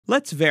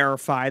Let's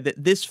verify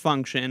that this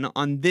function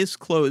on this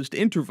closed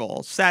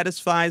interval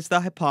satisfies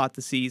the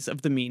hypotheses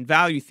of the mean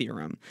value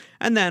theorem,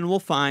 and then we'll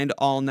find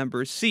all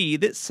numbers c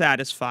that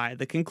satisfy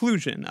the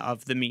conclusion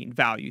of the mean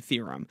value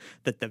theorem,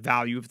 that the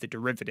value of the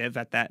derivative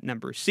at that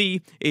number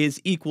c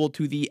is equal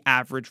to the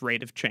average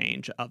rate of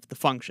change of the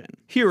function.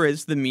 Here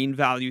is the mean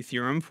value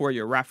theorem for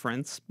your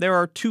reference. There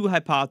are two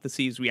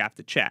hypotheses we have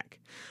to check.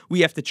 We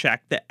have to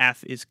check that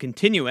f is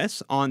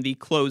continuous on the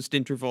closed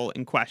interval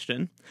in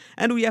question,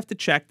 and we have to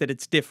check that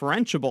it's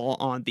differentiable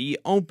on the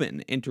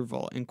open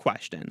interval in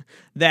question.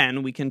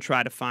 Then we can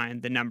try to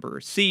find the number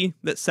c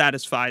that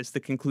satisfies the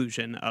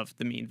conclusion of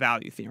the mean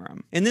value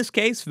theorem. In this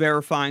case,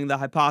 verifying the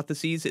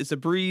hypotheses is a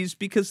breeze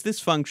because this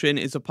function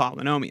is a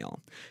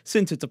polynomial.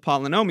 Since it's a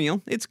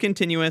polynomial, it's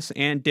continuous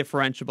and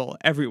differentiable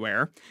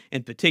everywhere.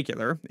 In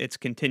particular, it's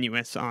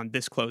continuous on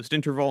this closed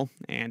interval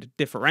and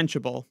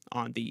differentiable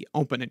on the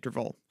open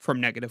interval from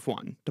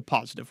 -1 to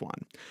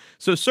 +1.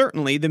 So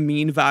certainly the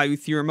mean value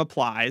theorem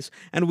applies,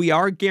 and we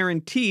are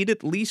guaranteed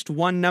at least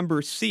one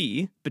number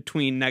c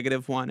between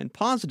 -1 and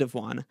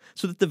 +1,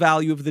 so that the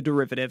value of the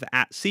derivative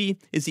at c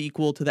is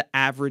equal to the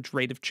average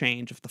rate of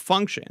change of the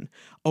function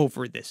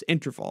over this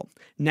interval.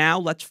 Now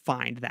let's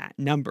find that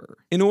number.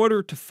 In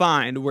order to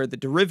find where the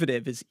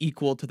derivative is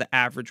equal to the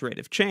average rate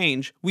of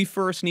change, we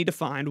first need to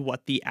find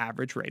what the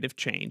average rate of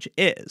change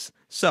is.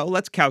 So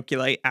let's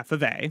calculate f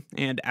of a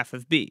and f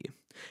of b.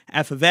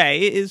 F of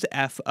a is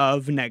f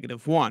of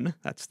 -1,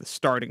 that's the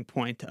starting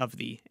point of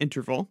the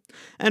interval,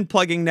 and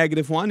plugging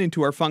 -1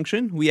 into our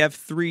function, we have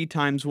 3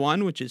 times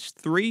 1, which is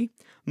 3,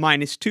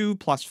 minus 2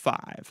 plus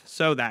 5,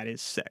 so that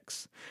is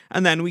 6.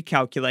 And then we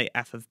calculate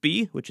f of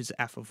b, which is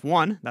f of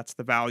 1, that's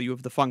the value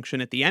of the function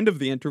at the end of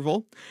the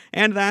interval,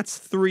 and that's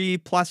 3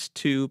 plus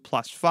 2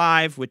 plus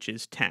 5, which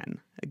is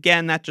 10.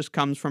 Again, that just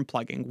comes from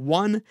plugging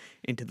 1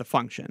 into the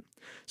function.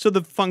 So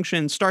the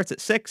function starts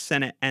at 6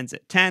 and it ends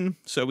at 10,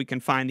 so we can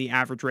find the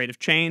average rate of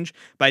change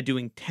by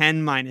doing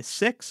 10 minus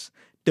 6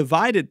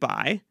 divided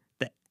by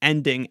the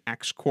ending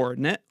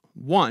x-coordinate,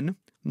 1,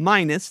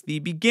 minus the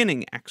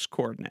beginning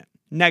x-coordinate,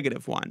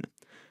 -1.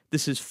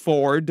 This is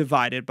 4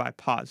 divided by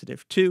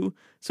 +2,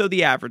 so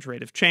the average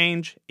rate of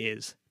change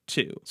is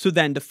 2. So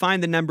then to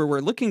find the number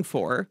we're looking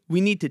for, we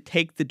need to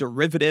take the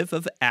derivative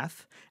of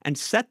f and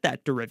set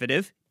that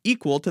derivative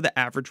equal to the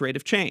average rate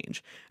of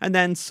change, and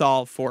then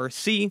solve for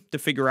c to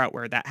figure out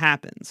where that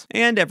happens.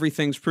 And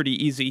everything's pretty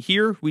easy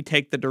here. We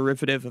take the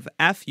derivative of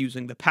f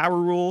using the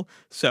power rule,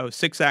 so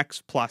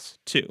 6x plus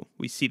 2.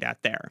 We see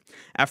that there.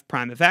 F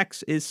prime of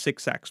x is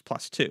 6x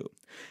plus 2.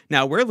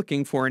 Now we're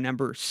looking for a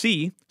number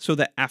c, so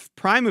that f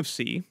prime of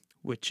c,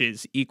 which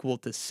is equal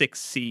to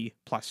 6c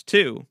plus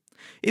 2,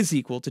 is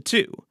equal to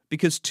 2,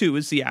 because 2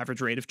 is the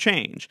average rate of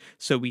change.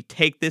 So we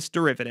take this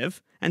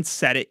derivative and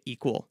set it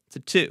equal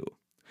to 2.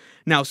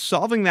 Now,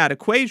 solving that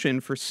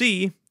equation for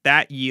c,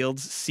 that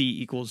yields c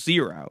equals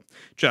 0.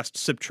 Just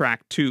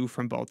subtract 2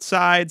 from both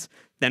sides,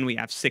 then we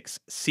have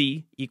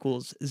 6c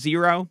equals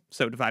 0,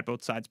 so divide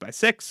both sides by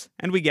 6,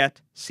 and we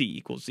get c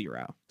equals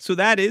 0. So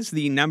that is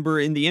the number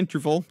in the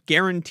interval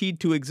guaranteed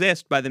to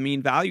exist by the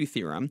mean value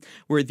theorem,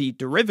 where the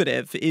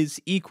derivative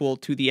is equal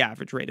to the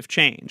average rate of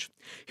change.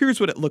 Here's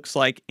what it looks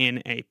like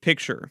in a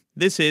picture.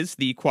 This is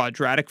the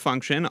quadratic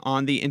function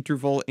on the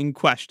interval in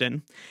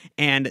question,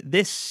 and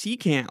this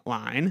secant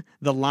line,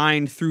 the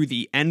line through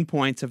the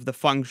endpoints of the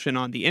function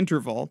on the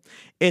interval,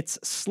 its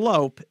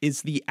slope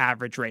is the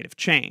average rate of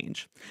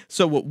change.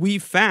 So what we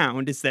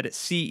found is that at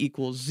c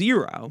equals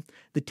 0,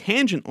 the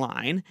tangent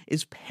line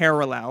is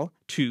parallel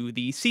to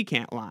the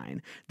secant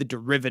line. The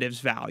derivative's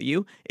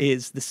value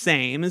is the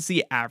same as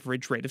the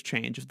average rate of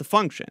change of the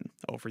function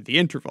over the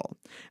interval.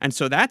 And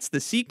so that's the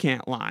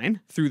secant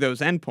line through those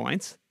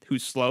endpoints,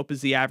 whose slope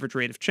is the average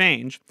rate of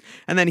change.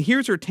 And then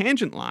here's our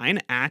tangent line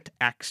at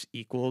x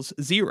equals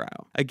 0.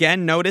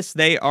 Again, notice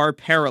they are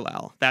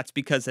parallel. That's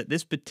because at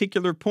this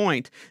particular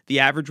point, the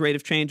average rate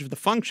of change of the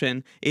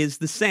function is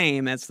the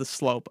same as the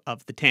slope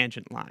of the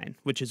tangent line,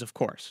 which is, of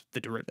course, the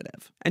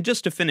derivative. And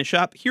just to finish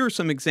up, here are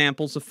some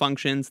examples of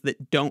functions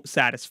that don't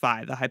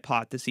satisfy the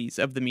hypotheses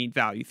of the mean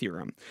value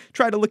theorem.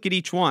 Try to look at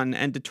each one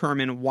and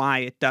determine why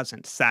it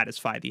doesn't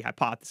satisfy the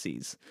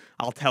hypotheses.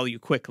 I'll tell you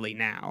quickly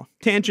now.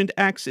 Tangent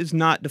x is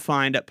not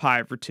defined at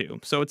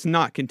pi/2, so it's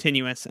not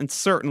continuous and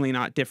certainly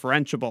not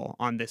differentiable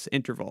on this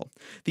interval.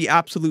 The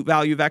absolute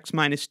value of x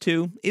minus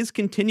 2 is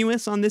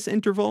continuous on this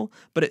interval,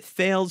 but it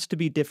fails to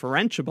be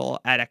differentiable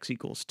at x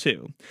equals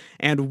 2.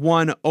 And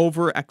 1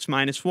 over x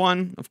minus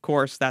 1, of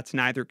course, that's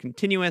neither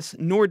continuous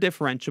nor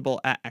differentiable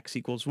at x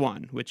equals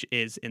 1, which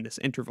is in this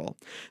interval.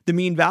 The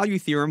mean value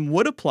theorem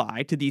would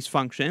apply to these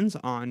functions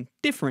on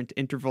different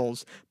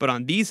intervals, but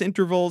on these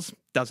intervals,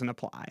 doesn't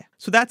apply.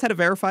 So that's how to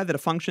verify that a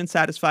function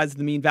satisfies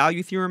the mean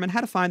value theorem and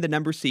how to find the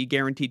number c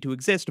guaranteed to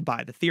exist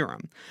by the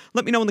theorem.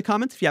 Let me know in the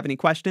comments if you have any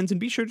questions, and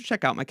be sure to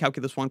check out my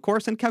Calculus 1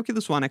 course and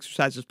Calculus 1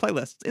 exercises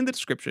playlists in the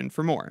description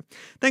for more.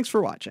 Thanks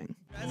for watching.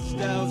 Stressed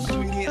out,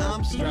 sweetie,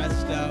 I'm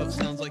stressed out.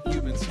 Sounds like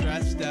you've been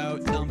stressed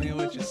out. Tell me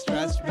what you're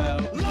stressed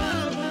about.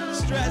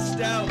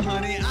 stressed out,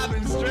 honey, I've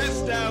been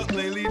stressed out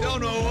lately.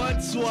 Don't know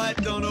what's what,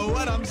 don't know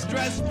what I'm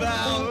stressed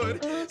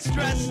about.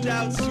 Stressed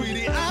out,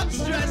 sweetie, I'm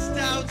stressed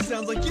out.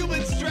 Sounds like you've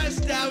been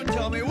stressed out,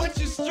 tell me what